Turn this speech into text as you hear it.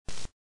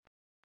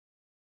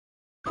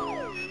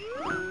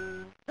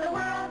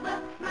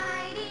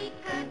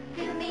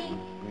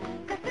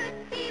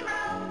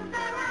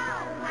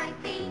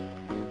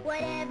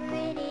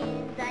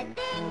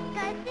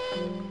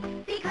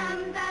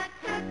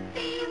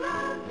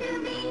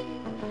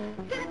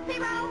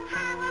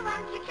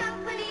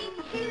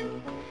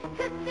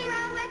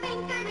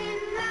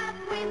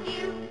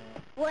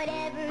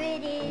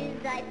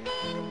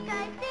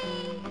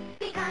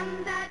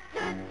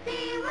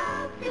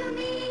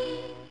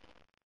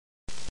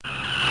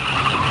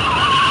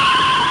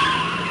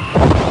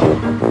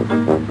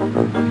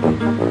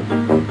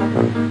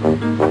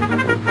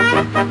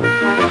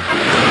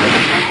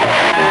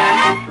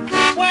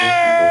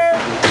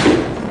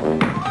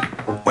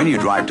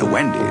card to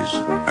Wendy's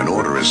and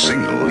order a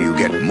single, you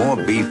get more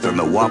beef than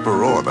the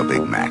Whopper or the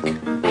Big Mac.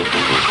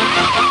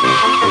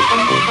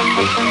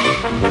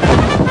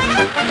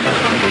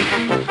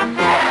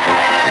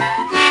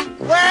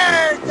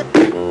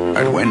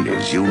 At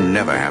Wendy's, you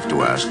never have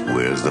to ask,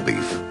 where's the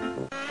beef?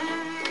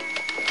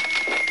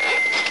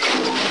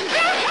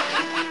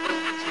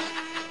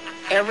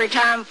 Every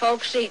time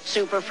folks eat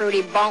Super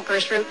Fruity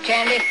Bonkers fruit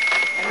candy,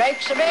 it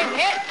makes a big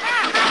hit.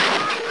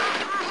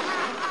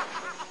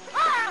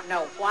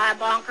 Know why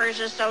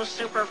Bonkers is so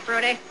super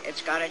fruity?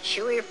 It's got a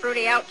chewy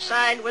fruity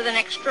outside with an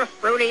extra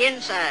fruity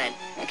inside.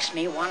 Makes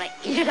me want to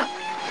eat it up.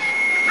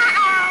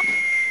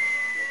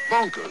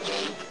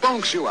 Bonkers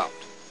bonks you out.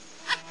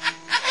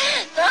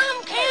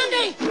 Some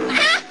candy.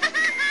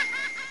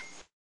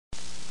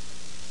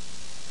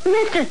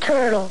 Mr.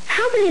 Turtle,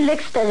 how many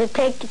licks does it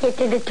take to get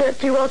to the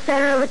Tootsie Roll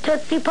center of a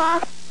Tootsie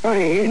Pop?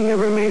 I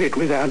never made it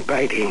without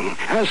biting.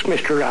 Ask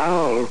Mr.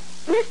 Owl.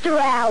 Mr.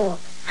 Owl,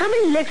 how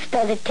many licks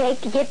does it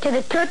take to get to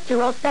the Tootsie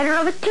Roll center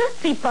of a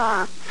Tootsie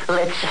Pop?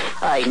 Let's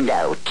find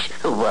out.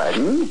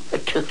 1,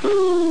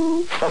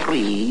 2,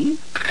 3,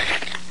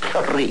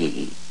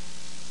 3.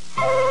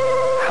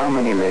 How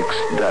many licks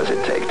does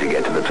it take to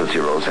get to the Tootsie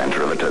Roll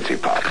center of a Tootsie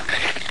Pop?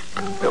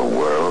 The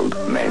world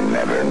may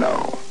never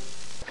know.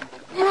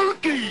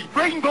 Rookie!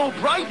 Rainbow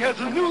Bright has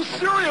a new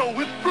cereal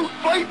with fruit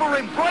flavor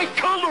and bright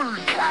colors.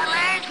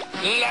 Colors?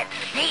 Let's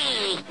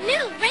see.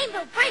 New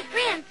Rainbow Bright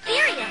brand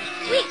cereal.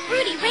 Sweet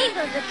fruity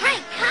rainbows of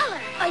bright color.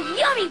 A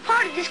yummy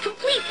part of this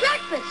complete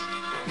breakfast.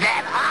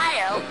 That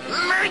aisle?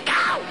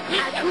 Mirko!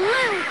 A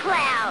gloom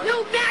cloud.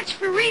 No match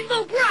for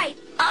Rainbow Bright.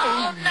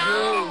 Oh,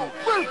 no!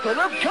 Birthday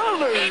of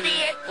colors!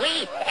 Idiot!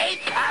 We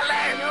hate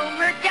color! No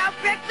worked out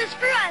breakfast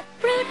for us.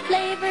 Fruit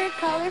flavored,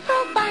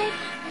 colorful bites.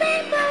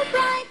 Rainbow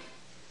Bright.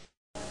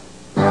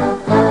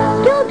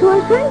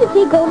 Skeletor's trying to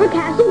take over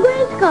Castle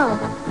Grayskull.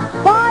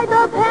 By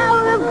the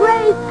power of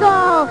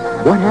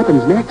Grayskull! What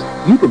happens next?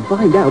 You can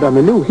find out on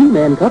the new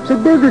He-Man cups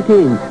at Burger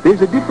King.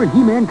 There's a different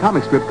He-Man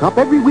comic strip cup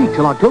every week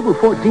till October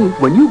 14th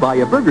when you buy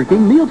a Burger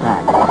King meal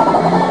pack.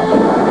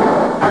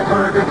 At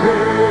Burger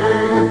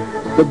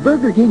King! The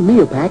Burger King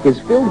meal pack is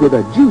filled with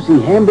a juicy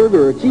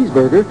hamburger or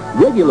cheeseburger,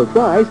 regular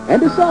fries,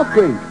 and a soft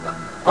drink.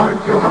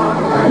 Aren't you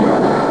hungry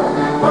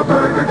for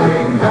Burger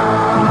King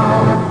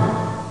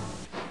now?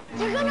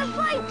 They're gonna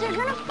fight. They're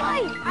gonna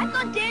fight. I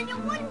thought Daniel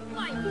wouldn't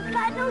fight. He's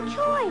got no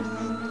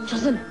choice.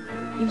 Justin,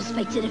 you must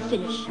fight to the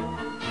finish.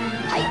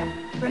 Fight.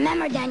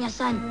 Remember, Daniel,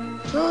 son.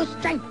 True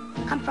strength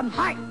come from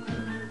heart.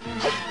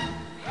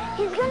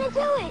 He's gonna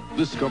do it.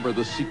 Discover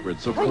the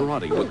secrets of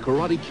karate with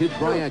Karate Kid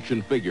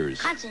Tri-Action figures.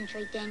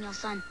 Concentrate, Daniel,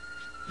 son.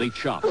 They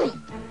chop,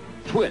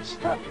 twist,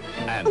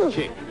 and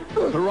kick.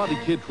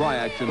 Karate Kid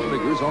Tri-Action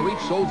figures are each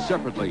sold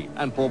separately.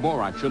 And for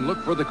more action,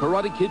 look for the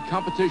Karate Kid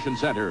Competition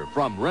Center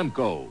from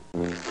Remco.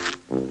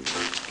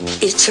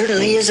 It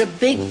certainly is a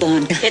big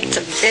bun. It's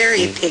a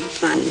very big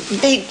bun.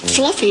 Big,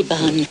 fluffy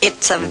bun.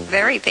 It's a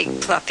very big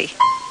fluffy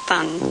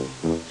bun.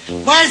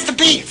 Where's the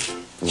beef?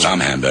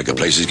 Some hamburger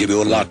places give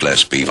you a lot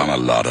less beef on a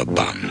lot of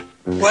bun.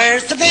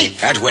 Where's the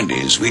beef? At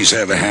Wendy's, we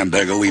serve a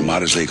hamburger we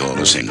modestly call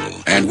a single.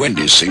 And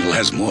Wendy's single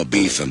has more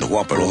beef than the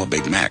Whopper or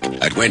Big Mac.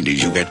 At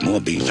Wendy's, you get more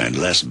beef and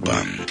less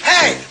bun.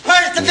 Hey,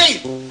 where's the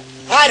beef?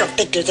 I don't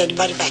think there's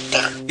anybody back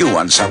there. You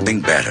want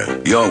something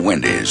better. You're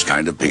Wendy's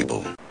kind of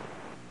people.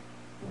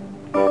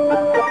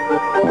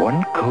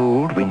 One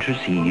cold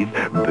winter's eve,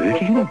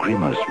 Bertie and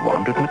Grimace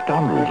wandered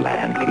McDonald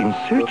land in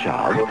search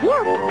of...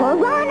 Look for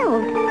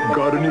Ronald.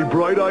 Got any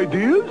bright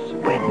ideas?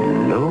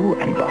 When lo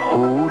and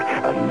behold,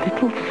 a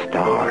little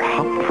star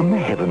hopped from the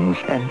heavens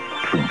and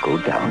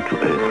twinkled down to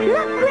earth.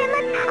 Look,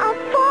 Grimace, a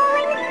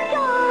falling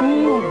star.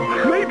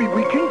 Oh, maybe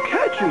we can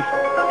catch it.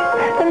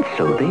 And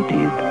so they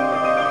did.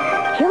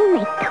 You'll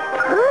make the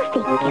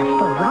perfect gift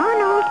for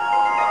Ronald.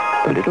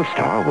 The little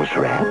star was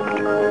wrapped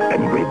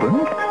and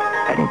ribboned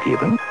and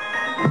given,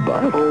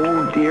 but...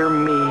 Oh, dear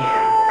me.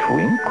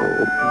 Twinkle,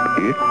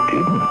 it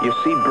didn't. You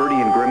see, Bertie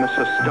and Grimace,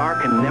 a star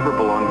can never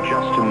belong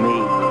just to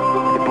me.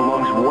 It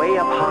belongs way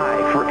up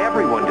high for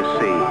everyone to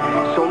see.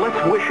 So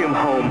let's wish him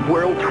home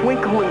where he'll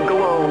twinkle and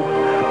glow.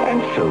 And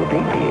so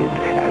they did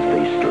as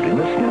they stood in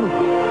the snow.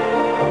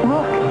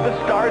 Look,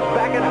 the star's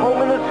back at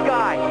home in the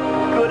sky.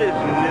 Good as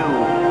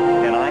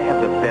new. And I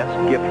have the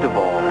best gift of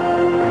all.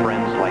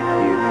 Friends like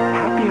you.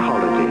 Happy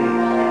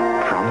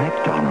holidays from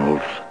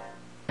McDonald's.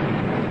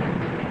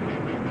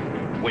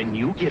 When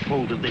you get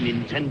hold of the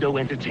Nintendo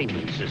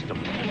Entertainment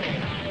System,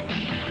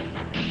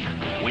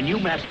 when you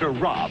master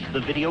Rob,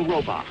 the video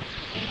robot,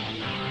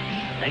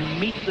 and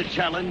meet the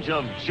challenge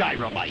of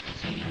Gyromite,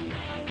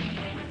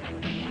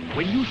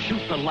 when you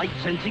shoot the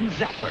light-sensing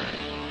Zapper,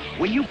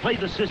 when you play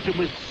the system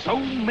with so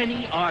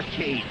many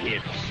arcade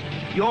hits,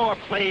 you're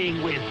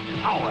playing with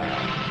power.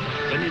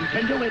 The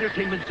Nintendo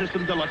Entertainment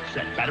System Deluxe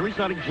Set. Batteries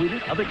not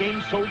included, other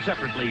games sold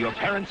separately. Your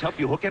parents help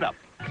you hook it up.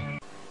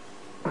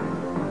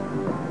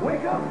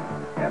 Wake up,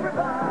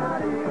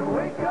 everybody,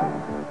 wake up.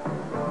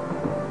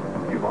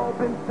 You've all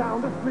been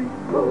sound asleep.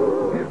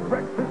 His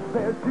breakfast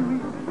there to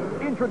eat.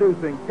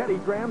 Introducing Teddy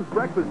Graham's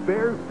Breakfast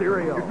Bears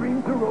cereal. Your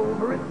dreams are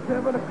over at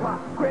 7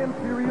 o'clock. Graham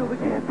cereal that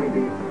can't be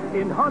beat.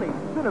 In honey,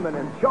 cinnamon,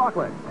 and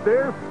chocolate,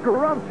 they're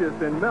scrumptious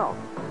in milk.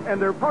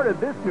 And they're part of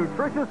this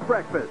nutritious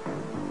breakfast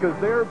because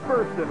they're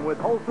bursting with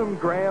wholesome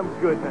Graham's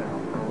goodness.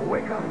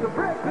 Wake up to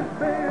Breakfast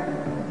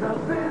Bears, the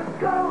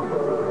Bisco.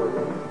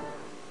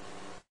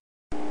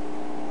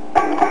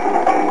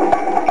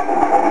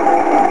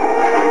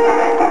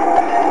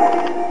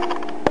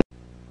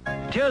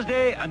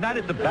 Tuesday, a night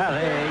at the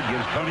ballet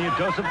gives Tony a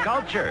dose of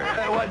culture.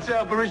 Watch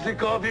out,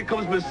 Barishnikov. Here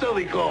comes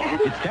Vasilikov.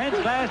 It's dance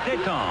class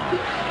détente.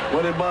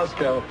 What in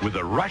Moscow? With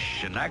a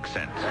Russian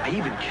accent. I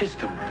even kissed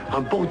him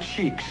on both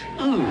cheeks.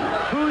 Who's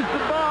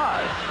the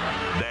boss?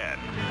 Then,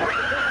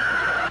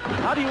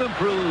 how do you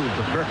improve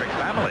the perfect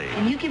family?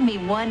 Can you give me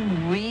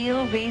one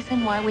real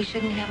reason why we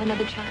shouldn't have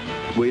another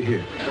child? Wait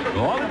here.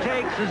 All it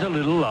takes is a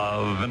little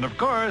love and, of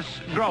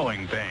course,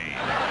 growing pains.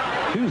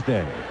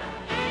 Tuesday.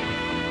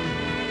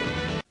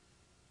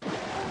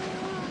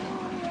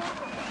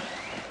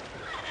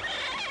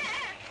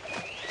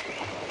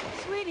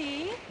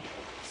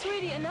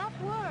 Sweetie, enough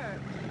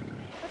work.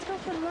 Let's go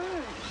for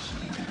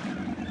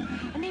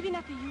lunch. And maybe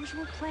not the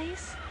usual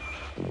place.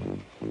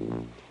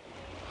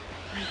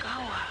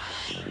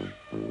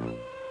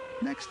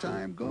 Next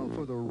time, go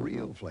for the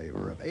real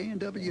flavor of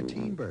A&W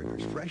Teen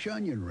Burgers, fresh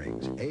onion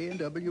rings,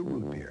 A&W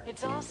root beer.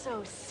 It's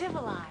also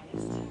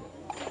civilized.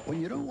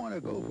 When you don't want to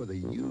go for the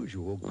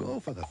usual, go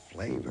for the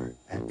flavor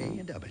at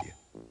A&W.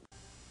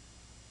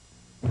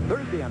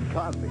 Thursday on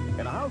Cosby,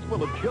 in a house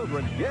full of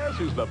children, guess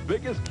who's the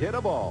biggest kid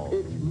of all?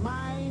 It's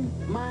mine,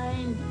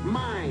 mine,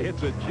 mine.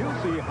 It's a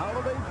juicy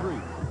holiday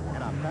treat.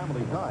 And on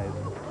Family Ties,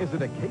 is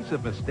it a case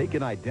of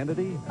mistaken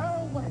identity?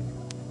 Oh, what?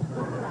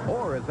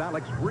 Or is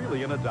Alex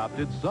really an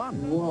adopted son?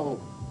 Whoa.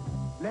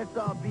 Let's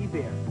all be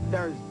there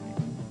Thursday.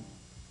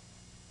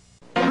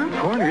 Fruit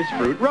Corners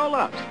Fruit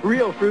Roll-Ups.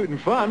 Real fruit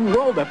and fun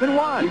rolled up in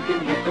one. You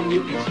can whip them,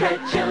 you can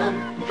stretch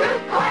them.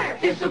 Fruit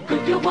Corners! They're so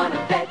good you'll want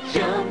to fetch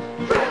them.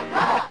 Fruit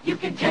Roll! You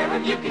can tear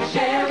them, you can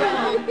share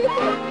them.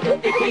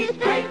 They taste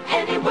great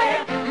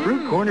anywhere.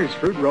 Fruit Corners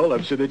Fruit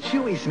Roll-Ups are the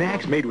chewy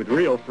snacks made with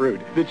real fruit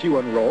that you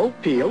unroll,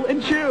 peel,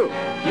 and chew.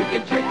 You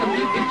can trick them,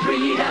 you can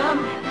treat them.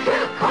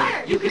 Fruit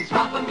Corners! You can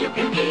swap them, you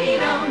can eat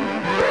them.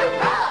 Fruit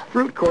Roll!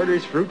 Fruit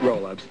Corners Fruit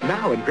Roll-Ups,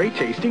 now in great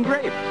tasting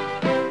grape.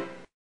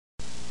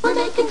 We're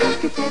making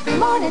biscuits every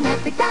morning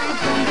at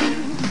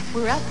McDonald's.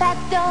 We're up at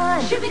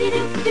dawn.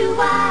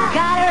 Shoo-be-doo-doo-wah.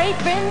 Got our 8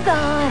 friends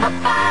on.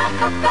 Hop-bye,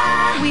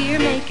 hop-bye. We're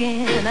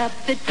making up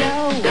the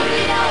dough. We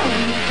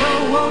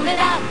roll it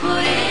out,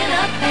 put it in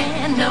a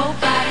pan.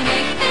 Nobody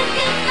makes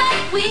biscuits like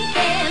we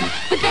can.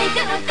 With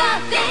bacon or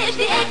sausage,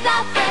 the eggs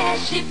are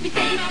fresh. If you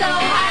say so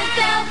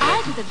ourselves,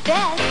 ours are the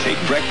best. Take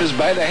breakfast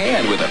by the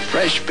hand with a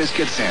fresh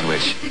biscuit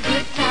sandwich. It's a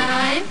good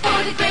time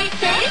for the great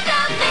taste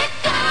of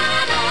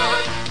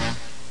McDonald's.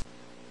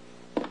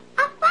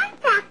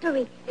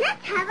 Factory.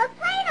 Let's have a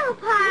Play-Doh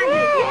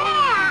party.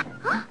 Yeah!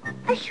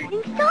 A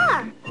shooting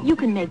star. You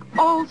can make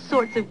all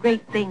sorts of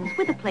great things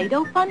with a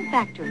Play-Doh Fun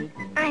Factory.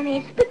 I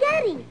made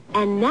spaghetti.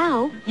 And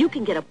now you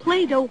can get a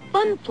Play-Doh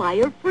Fun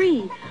Flyer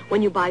free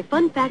when you buy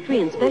Fun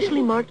Factory in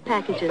specially marked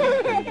packages.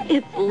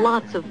 It's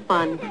lots of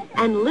fun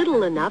and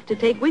little enough to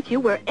take with you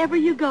wherever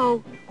you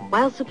go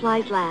while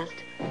supplies last.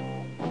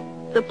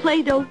 The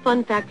Play-Doh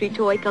Fun Factory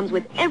toy comes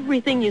with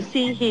everything you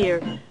see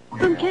here.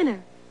 From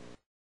Kenner.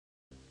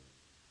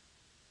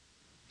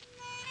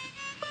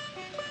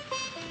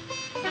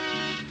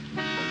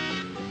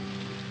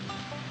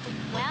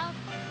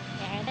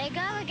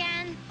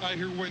 I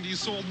hear Wendy's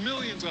sold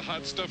millions of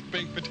hot stuffed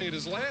baked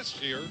potatoes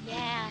last year.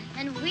 Yeah,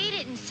 and we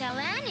didn't sell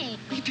any.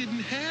 We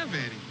didn't have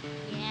any.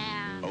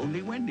 Yeah.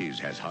 Only Wendy's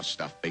has hot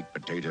stuffed baked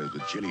potatoes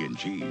with chili and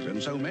cheese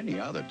and so many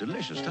other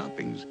delicious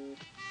toppings.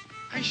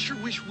 I sure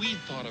wish we'd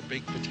thought of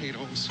baked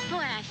potatoes. Boy,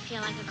 I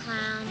feel like a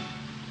clown.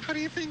 How do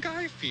you think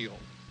I feel?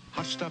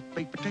 Hot stuffed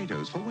baked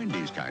potatoes for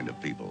Wendy's kind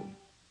of people.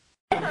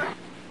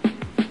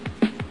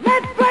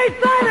 Let's play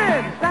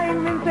Simon!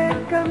 Simon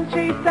says, come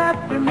chase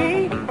after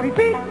me.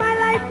 Repeat my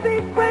life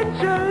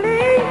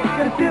sequentially.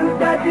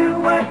 Da-do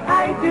what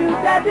I do,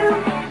 da-do.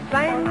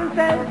 Simon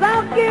says,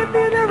 I'll give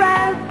you the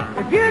razz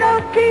if you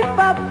don't keep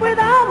up with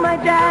all my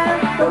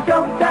jazz. So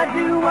don't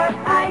da-do what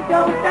I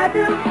don't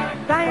da-do.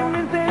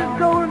 Simon says,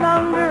 go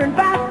longer and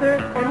faster.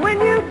 And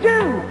when you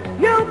do,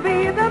 you'll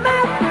be the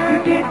master.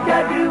 You did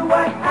da-do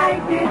what I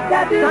did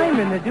da-do.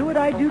 Simon, the Do What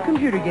I Do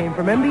computer game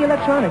from MB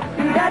Electronics.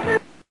 Da-do.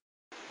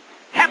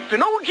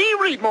 Captain O.G.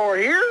 Reedmore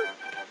here.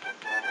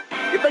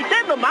 If they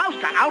send a mouse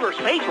to outer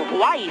space where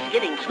Hawaii's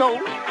getting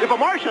snow, if a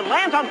Martian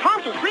lands on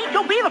Thompson Street,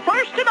 you'll be the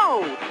first to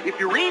know. If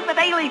you read the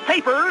daily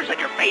papers and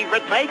your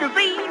favorite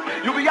magazine,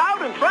 you'll be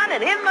out in front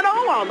and in the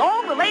know on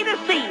all the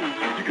latest scenes.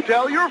 You can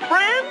tell your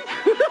friends.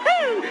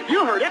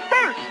 You heard it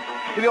first.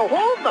 And you'll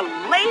hold the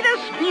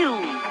latest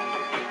views.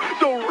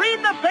 So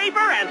read the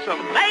paper and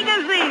some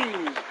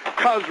magazines.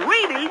 'Cause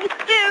reading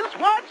is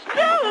what's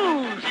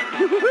news.